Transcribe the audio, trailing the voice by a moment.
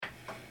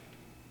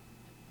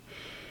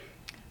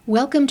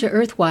Welcome to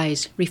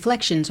Earthwise,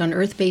 Reflections on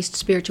Earth-Based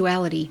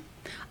Spirituality.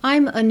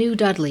 I'm Anu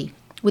Dudley,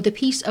 with a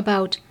piece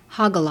about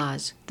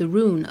Hagalaz, the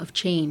rune of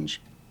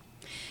change.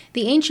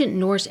 The ancient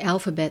Norse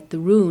alphabet, the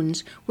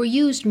runes, were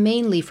used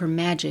mainly for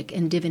magic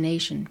and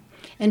divination,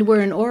 and were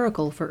an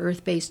oracle for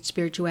earth-based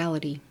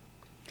spirituality.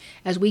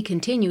 As we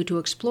continue to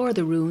explore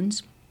the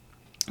runes,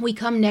 we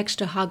come next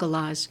to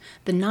Hagalaz,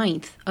 the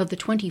 9th of the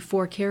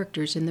 24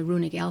 characters in the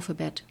runic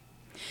alphabet.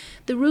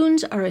 The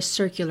runes are a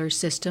circular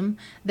system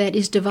that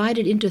is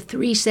divided into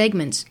 3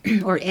 segments,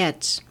 or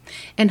ets,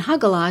 and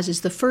Hagalaz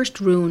is the first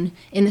rune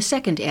in the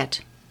second et.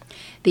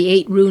 The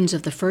 8 runes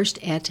of the first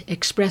et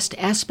expressed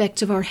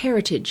aspects of our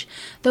heritage,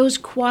 those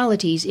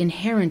qualities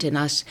inherent in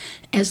us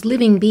as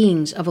living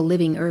beings of a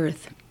living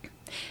earth.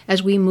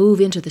 As we move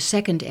into the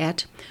second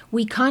et,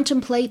 we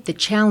contemplate the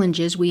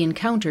challenges we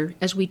encounter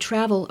as we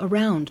travel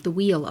around the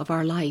wheel of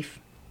our life.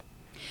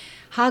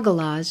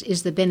 Hagalaz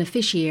is the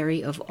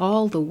beneficiary of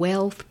all the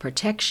wealth,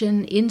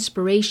 protection,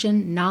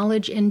 inspiration,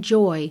 knowledge, and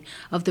joy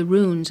of the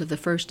runes of the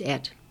first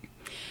et.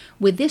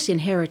 With this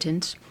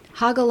inheritance,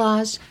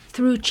 Hagalaz,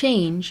 through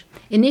change,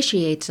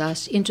 initiates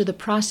us into the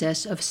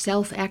process of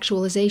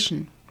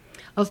self-actualization,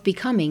 of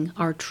becoming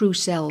our true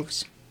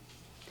selves.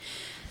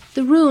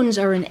 The runes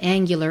are an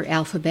angular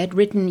alphabet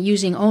written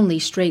using only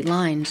straight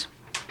lines.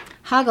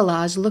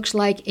 Hagalaz looks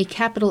like a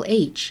capital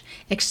H,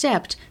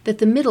 except that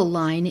the middle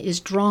line is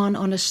drawn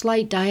on a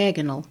slight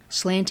diagonal,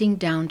 slanting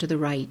down to the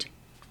right.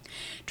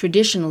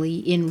 Traditionally,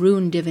 in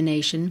rune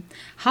divination,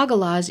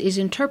 Hagalaz is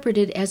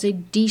interpreted as a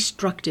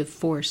destructive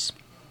force.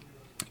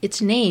 Its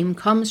name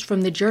comes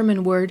from the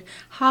German word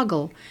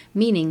Hagel,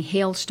 meaning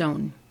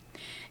hailstone.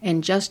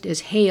 And just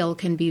as hail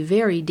can be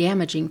very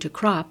damaging to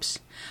crops,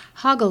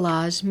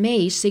 Hagalaz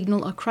may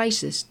signal a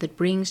crisis that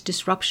brings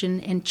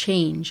disruption and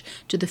change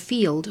to the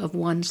field of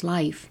one's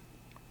life.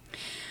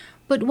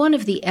 But one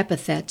of the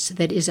epithets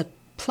that is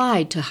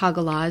applied to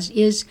Hagalaz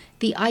is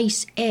the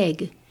ice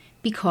egg,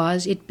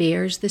 because it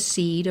bears the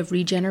seed of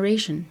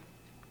regeneration.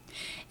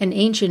 An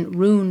ancient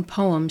rune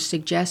poem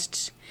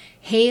suggests,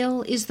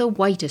 "Hail is the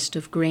whitest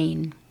of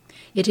grain.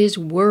 It is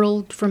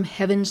whirled from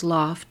heaven's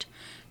loft,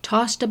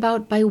 tossed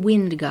about by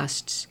wind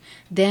gusts,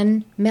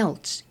 then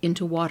melts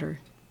into water."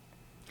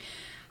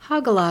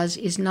 Hagalaz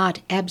is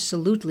not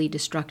absolutely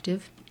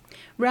destructive.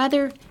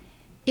 Rather,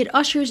 it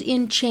ushers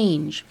in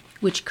change,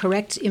 which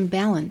corrects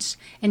imbalance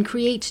and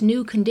creates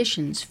new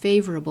conditions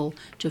favorable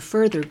to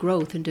further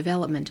growth and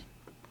development.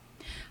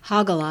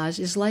 Hagalaz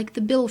is like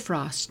the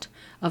Bifrost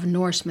of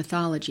Norse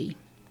mythology.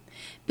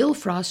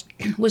 Bifrost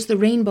was the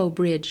rainbow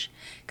bridge,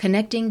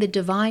 connecting the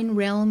divine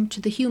realm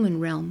to the human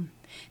realm,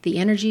 the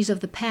energies of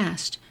the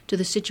past to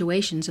the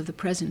situations of the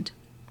present.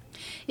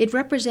 It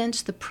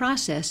represents the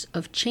process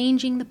of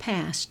changing the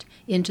past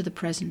into the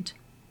present.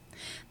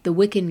 The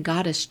Wiccan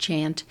goddess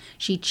chant,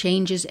 "She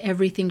changes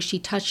everything she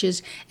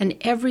touches, and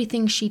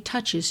everything she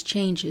touches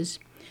changes,"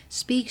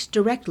 speaks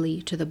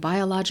directly to the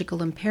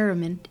biological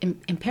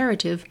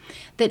imperative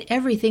that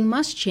everything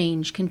must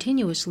change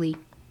continuously,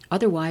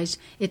 otherwise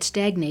it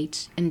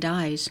stagnates and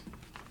dies.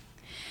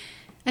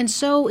 And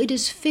so it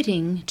is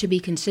fitting to be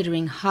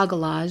considering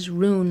Hagalaz,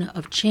 rune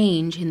of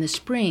change, in the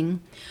spring,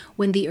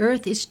 when the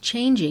earth is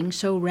changing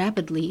so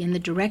rapidly in the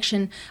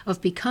direction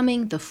of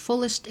becoming the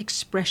fullest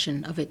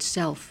expression of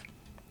itself.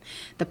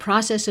 The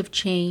process of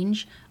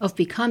change, of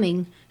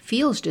becoming,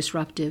 feels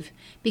disruptive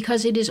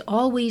because it is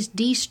always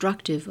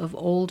destructive of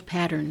old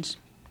patterns.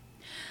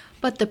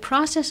 But the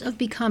process of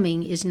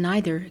becoming is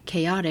neither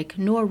chaotic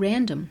nor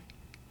random.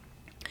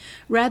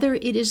 Rather,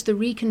 it is the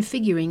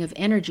reconfiguring of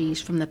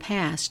energies from the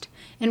past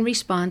in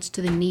response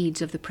to the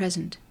needs of the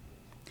present.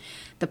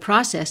 The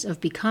process of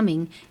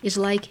becoming is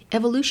like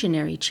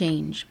evolutionary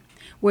change,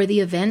 where the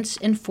events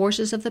and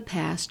forces of the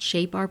past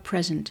shape our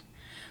present,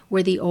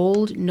 where the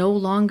old, no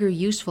longer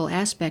useful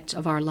aspects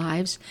of our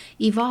lives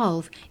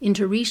evolve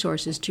into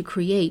resources to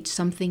create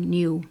something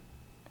new.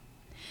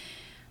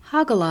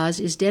 Hagalaz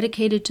is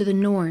dedicated to the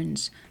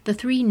Norns, the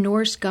 3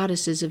 Norse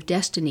goddesses of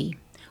destiny,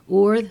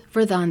 Urd,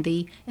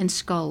 Verdandi, and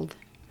Skuld,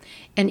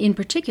 and in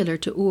particular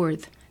to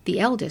Urd, the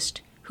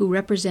eldest, who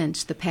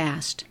represents the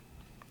past.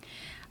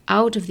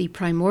 Out of the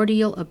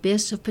primordial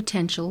abyss of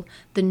potential,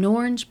 the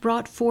Norns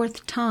brought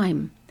forth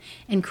time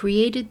and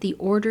created the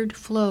ordered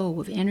flow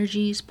of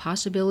energies,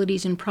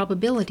 possibilities, and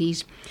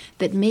probabilities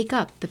that make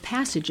up the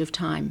passage of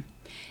time,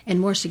 and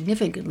more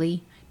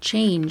significantly,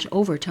 change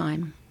over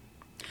time.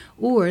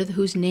 Urd,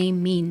 whose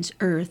name means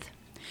earth,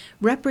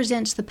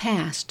 represents the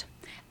past,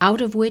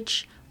 out of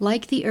which,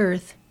 like the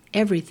earth,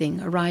 everything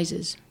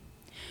arises.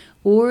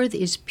 Urd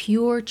is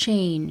pure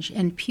change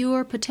and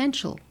pure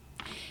potential,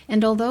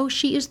 and although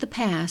she is the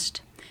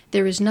past,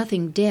 there is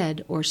nothing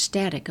dead or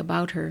static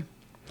about her.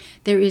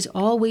 There is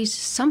always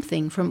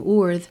something from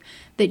Urd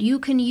that you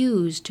can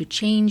use to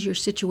change your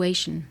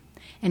situation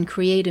and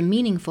create a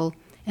meaningful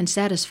and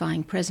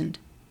satisfying present.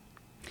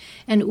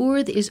 And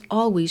Urd is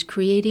always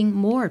creating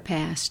more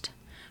past,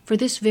 for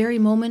this very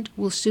moment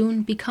will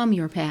soon become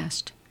your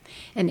past,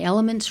 and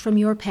elements from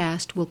your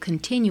past will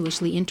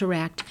continuously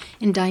interact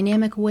in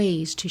dynamic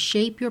ways to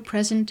shape your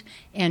present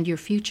and your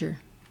future.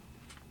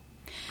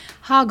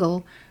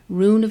 Hoggle,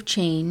 rune of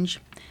change,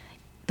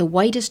 the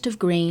whitest of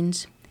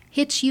grains,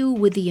 hits you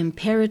with the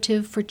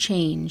imperative for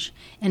change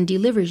and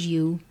delivers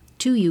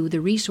to you the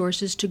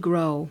resources to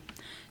grow,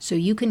 so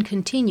you can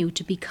continue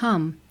to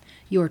become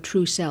your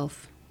true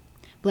self.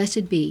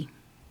 Blessed be.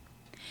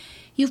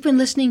 You've been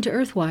listening to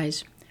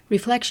Earthwise,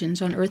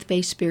 Reflections on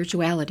Earth-Based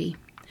Spirituality.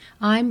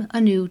 I'm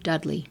Anu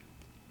Dudley.